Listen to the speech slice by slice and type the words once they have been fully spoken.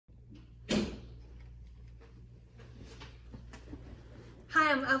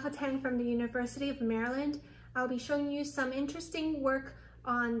Hi, I'm Alpha Tang from the University of Maryland. I'll be showing you some interesting work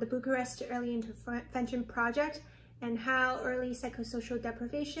on the Bucharest Early Intervention Project and how early psychosocial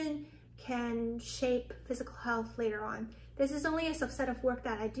deprivation can shape physical health later on. This is only a subset of work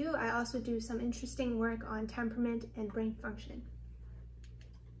that I do. I also do some interesting work on temperament and brain function.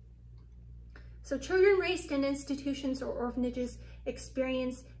 So children raised in institutions or orphanages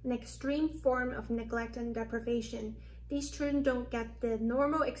experience an extreme form of neglect and deprivation. These children don't get the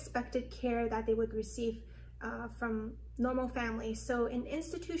normal expected care that they would receive from normal families. So in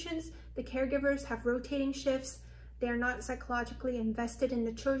institutions, the caregivers have rotating shifts, they're not psychologically invested in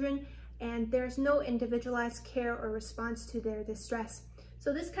the children, and there's no individualized care or response to their distress.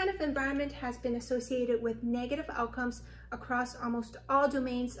 So this kind of environment has been associated with negative outcomes across almost all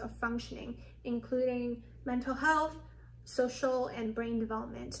domains of functioning, including mental health, social, and brain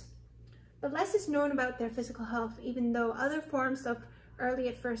development. But less is known about their physical health, even though other forms of early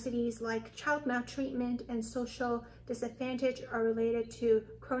adversities like child maltreatment and social disadvantage are related to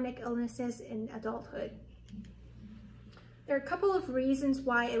chronic illnesses in adulthood. There are a couple of reasons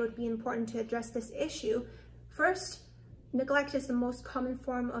why it would be important to address this issue. First, neglect is the most common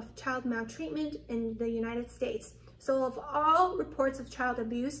form of child maltreatment in the United States. So of all reports of child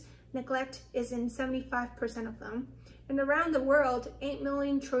abuse, neglect is in 75% of them. And around the world, 8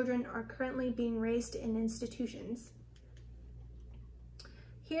 million children are currently being raised in institutions.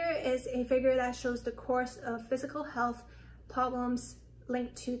 Here is a figure that shows the course of physical health problems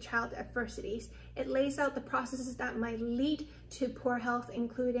linked to child adversities. It lays out the processes that might lead to poor health,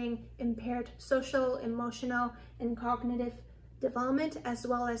 including impaired social, emotional, and cognitive development, as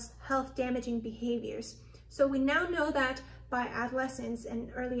well as health-damaging behaviors. So we now know that by adolescence and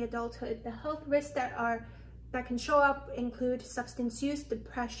early adulthood, the health risks that can show up include substance use,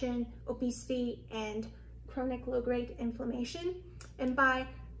 depression, obesity, and chronic low-grade inflammation. And by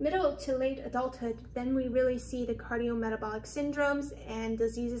middle to late adulthood, then we really see the cardiometabolic syndromes and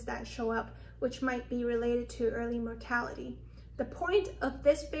diseases that show up, which might be related to early mortality. The point of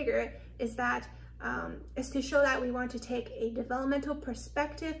this figure is to show that we want to take a developmental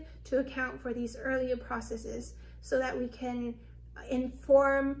perspective to account for these earlier processes so that we can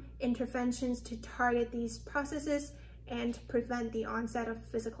inform interventions to target these processes and prevent the onset of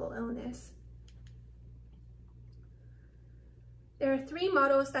physical illness. There are 3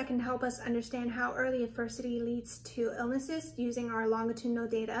 models that can help us understand how early adversity leads to illnesses using our longitudinal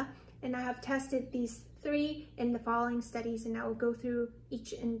data, and I have tested these 3 in the following studies, and I will go through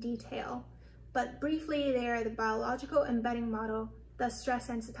each in detail. But briefly, they are the biological embedding model, the stress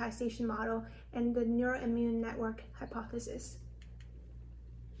sensitization model, and the neuroimmune network hypothesis.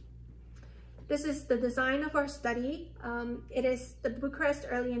 This is the design of our study. The Bucharest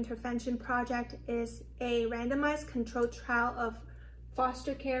Early Intervention Project is a randomized controlled trial of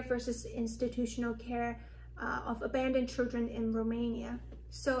foster care versus institutional care of abandoned children in Romania.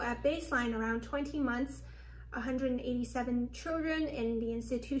 So at baseline, around 20 months, 187 children in the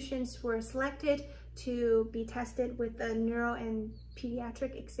institutions were selected to be tested with a neuro and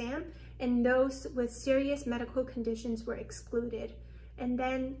pediatric exam, and those with serious medical conditions were excluded. And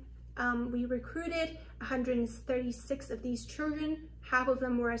then we recruited 136 of these children. Half of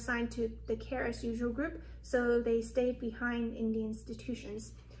them were assigned to the care as usual group, so they stayed behind in the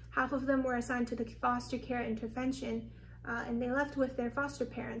institutions. Half of them were assigned to the foster care intervention, and they left with their foster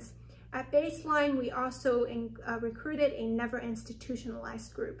parents. At baseline, we also recruited a never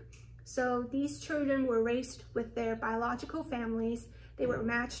institutionalized group. So these children were raised with their biological families. They were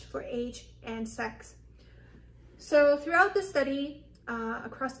matched for age and sex. So throughout the study,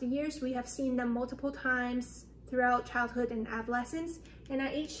 across the years, we have seen them multiple times throughout childhood and adolescence. And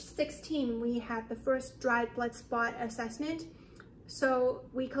at age 16, we had the first dried blood spot assessment. So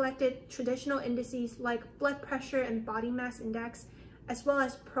we collected traditional indices like blood pressure and body mass index, as well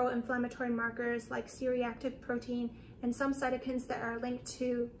as pro-inflammatory markers like C-reactive protein and some cytokines that are linked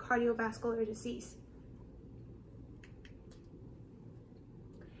to cardiovascular disease.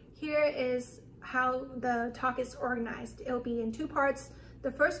 Here is how the talk is organized. It'll be in 2 parts.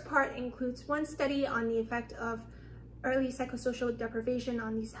 The first part includes 1 study on the effect of early psychosocial deprivation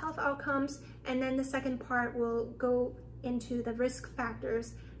on these health outcomes, and then the second part will go into the risk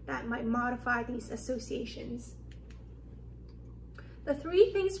factors that might modify these associations. The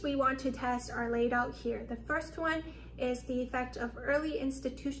 3 things we want to test are laid out here. The first one is the effect of early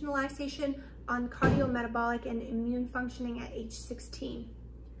institutionalization on cardiometabolic and immune functioning at age 16.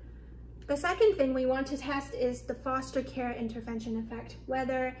 The second thing we want to test is the foster care intervention effect,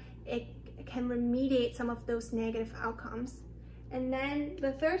 whether it can remediate some of those negative outcomes. And then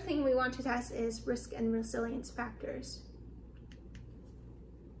the third thing we want to test is risk and resilience factors.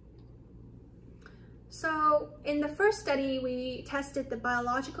 So in the first study, we tested the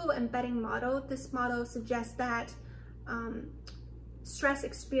biological embedding model. This model suggests that stress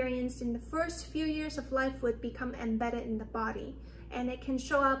experienced in the first few years of life would become embedded in the body, and it can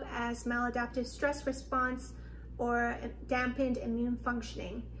show up as maladaptive stress response or dampened immune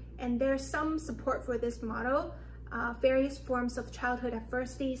functioning. And there's some support for this model. Various forms of childhood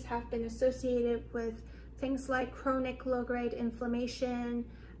adversities have been associated with things like chronic low-grade inflammation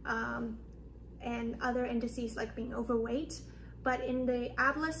and other indices like being overweight. But in the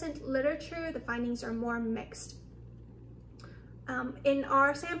adolescent literature, the findings are more mixed. In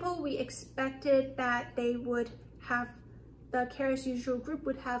our sample, we expected that they would have, the care as usual group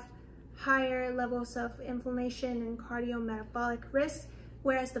would have higher levels of inflammation and cardiometabolic risk,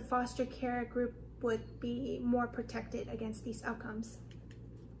 whereas the foster care group would be more protected against these outcomes.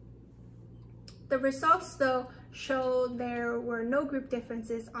 The results, though, show there were no group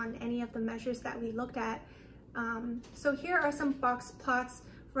differences on any of the measures that we looked at. So here are some box plots,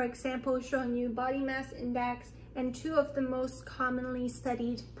 for example, showing you body mass index and two of the most commonly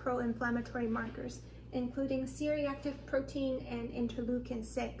studied pro-inflammatory markers, including C-reactive protein and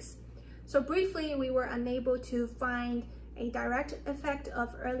interleukin-6. So briefly, we were unable to find a direct effect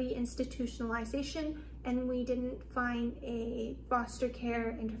of early institutionalization, and we didn't find a foster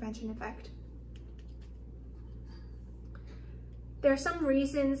care intervention effect. There are some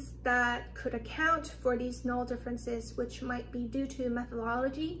reasons that could account for these null differences, which might be due to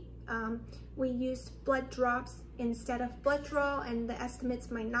methodology. We used blood drops instead of blood draw, and the estimates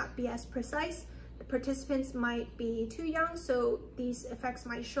might not be as precise. The participants might be too young, so these effects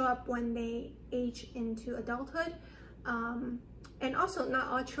might show up when they age into adulthood. And also, not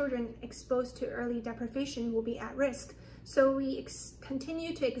all children exposed to early deprivation will be at risk. So we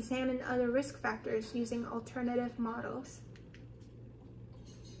continue to examine other risk factors using alternative models.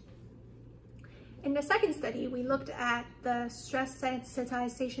 In the second study, we looked at the stress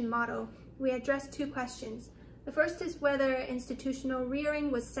sensitization model. We addressed two questions. The first is whether institutional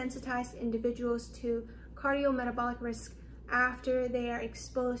rearing would sensitize individuals to cardiometabolic risk after they are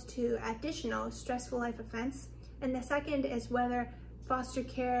exposed to additional stressful life events. And the second is whether foster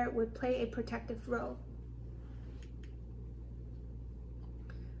care would play a protective role.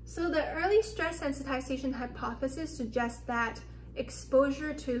 So the early stress sensitization hypothesis suggests that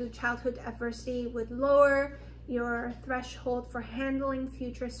exposure to childhood adversity would lower your threshold for handling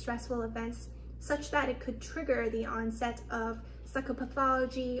future stressful events, such that it could trigger the onset of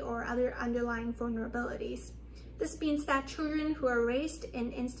psychopathology or other underlying vulnerabilities. This means that children who are raised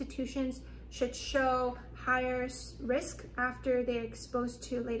in institutions should show higher risk after they're exposed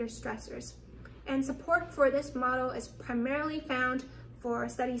to later stressors. And support for this model is primarily found for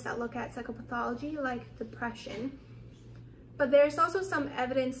studies that look at psychopathology like depression. But there's also some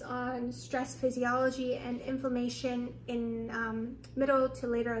evidence on stress physiology and inflammation in middle to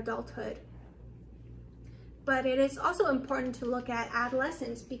later adulthood. But it is also important to look at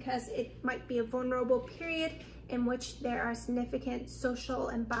adolescence because it might be a vulnerable period in which there are significant social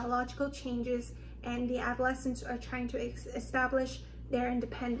and biological changes, and the adolescents are trying to establish their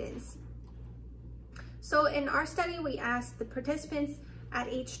independence. So in our study, we asked the participants at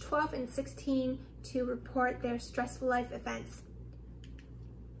age 12 and 16 to report their stressful life events.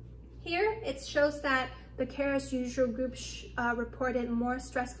 Here, it shows that the care as usual group reported more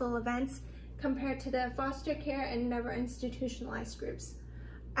stressful events compared to the foster care and never institutionalized groups.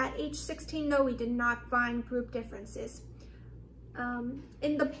 At age 16, though, we did not find group differences.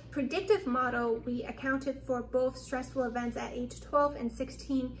 In the predictive model, we accounted for both stressful events at age 12 and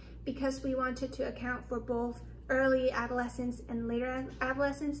 16 because we wanted to account for both early adolescence and later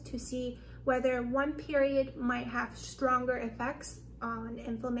adolescence to see whether one period might have stronger effects on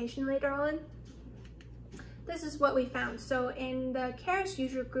inflammation later on. This is what we found. So in the care as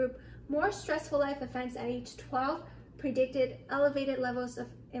usual group, more stressful life events at age 12 predicted elevated levels of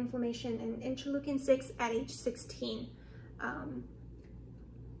inflammation and interleukin-6 at age 16.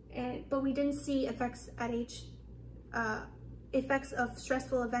 But we didn't see effects of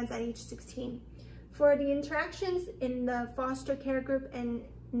stressful events at age 16. For the interactions in the foster care group and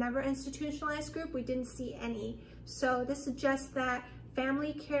never institutionalized group, we didn't see any. So this suggests that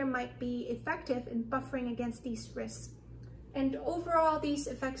family care might be effective in buffering against these risks. And overall, these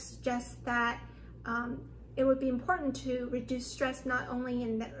effects suggest that it would be important to reduce stress not only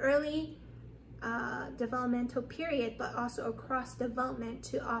in the early developmental period, but also across development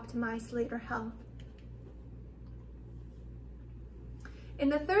to optimize later health. In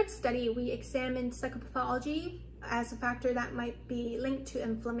the third study, we examined psychopathology as a factor that might be linked to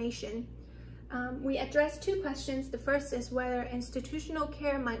inflammation. We addressed two questions. The first is whether institutional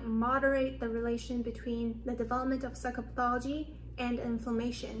care might moderate the relation between the development of psychopathology and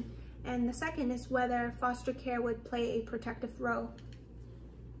inflammation. And the second is whether foster care would play a protective role.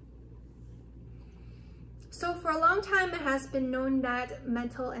 So for a long time, it has been known that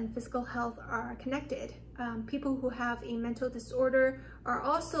mental and physical health are connected. People who have a mental disorder are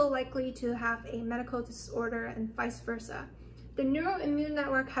also likely to have a medical disorder and vice versa. The neuroimmune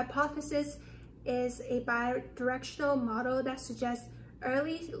network hypothesis is a bidirectional model that suggests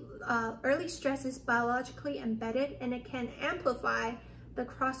early stress is biologically embedded, and it can amplify the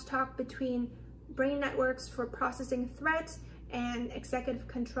crosstalk between brain networks for processing threats and executive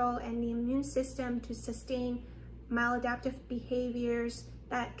control and the immune system to sustain maladaptive behaviors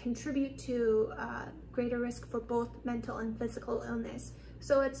that contribute to greater risk for both mental and physical illness.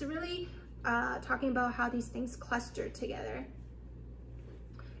 So it's really talking about how these things cluster together.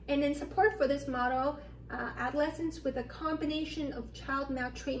 And in support for this model, adolescents with a combination of child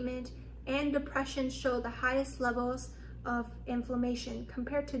maltreatment and depression show the highest levels of inflammation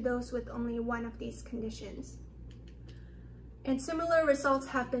compared to those with only one of these conditions. And similar results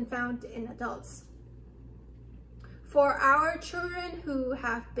have been found in adults. For our children who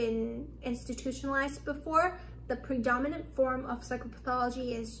have been institutionalized before, the predominant form of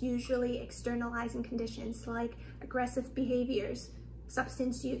psychopathology is usually externalizing conditions like aggressive behaviors,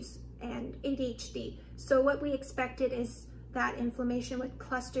 substance use, and ADHD. So what we expected is that inflammation would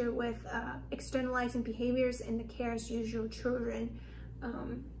cluster with externalizing behaviors in the care as usual children.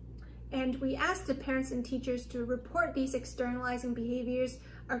 And we asked the parents and teachers to report these externalizing behaviors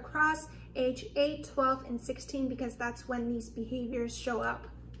across age 8, 12, and 16 because that's when these behaviors show up.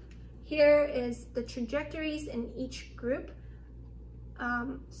 Here is the trajectories in each group.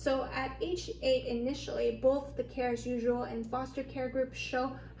 So at age 8 initially, both the care as usual and foster care groups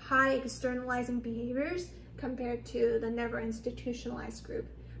show high externalizing behaviors compared to the never institutionalized group.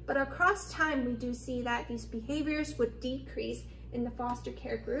 But across time, we do see that these behaviors would decrease in the foster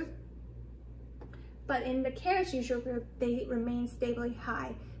care group. But in the care as usual group, they remain stably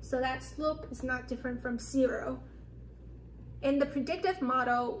high. So that slope is not different from 0. In the predictive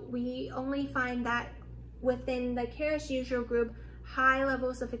model, we only find that within the care as usual group, high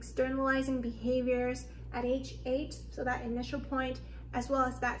levels of externalizing behaviors at age 8, so that initial point, as well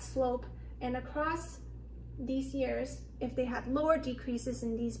as that slope. And across these years, if they had lower decreases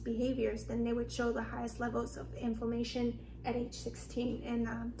in these behaviors, then they would show the highest levels of inflammation at age 16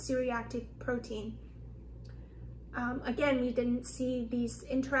 and C-reactive protein. Again, we didn't see these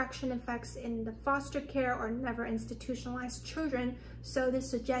interaction effects in the foster care or never institutionalized children, so this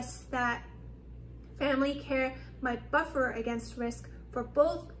suggests that family care might buffer against risk for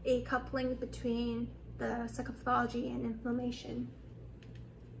both a coupling between the psychopathology and inflammation.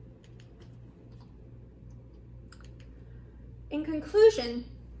 In conclusion,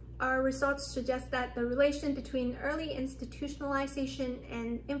 our results suggest that the relation between early institutionalization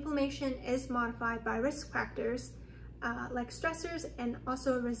and inflammation is modified by risk factors like stressors and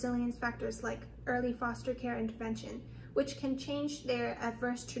also resilience factors like early foster care intervention, which can change their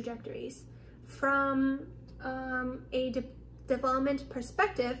adverse trajectories. From a development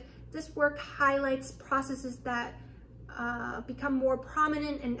perspective, this work highlights processes that become more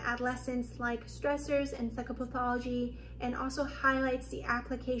prominent in adolescence like stressors and psychopathology, and also highlights the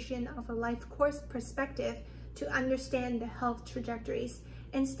application of a life course perspective to understand the health trajectories.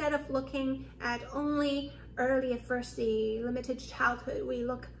 Instead of looking at only early adversity, limited childhood, we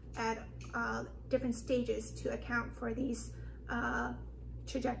look at different stages to account for these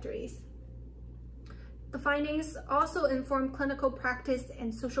trajectories. The findings also inform clinical practice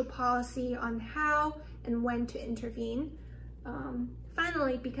and social policy on how and when to intervene.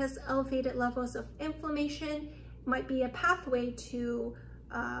 Finally, because elevated levels of inflammation might be a pathway to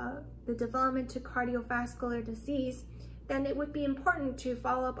the development to cardiovascular disease, then it would be important to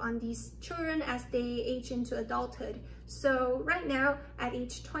follow up on these children as they age into adulthood. So right now, at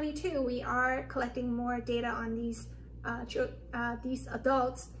age 22, we are collecting more data on these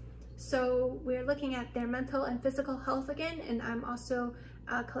adults. So we're looking at their mental and physical health again, and I'm also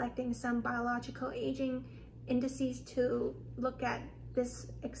collecting some biological aging indices to look at this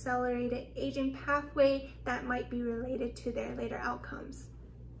accelerated aging pathway that might be related to their later outcomes.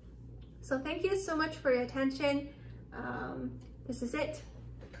 So thank you so much for your attention. This is it.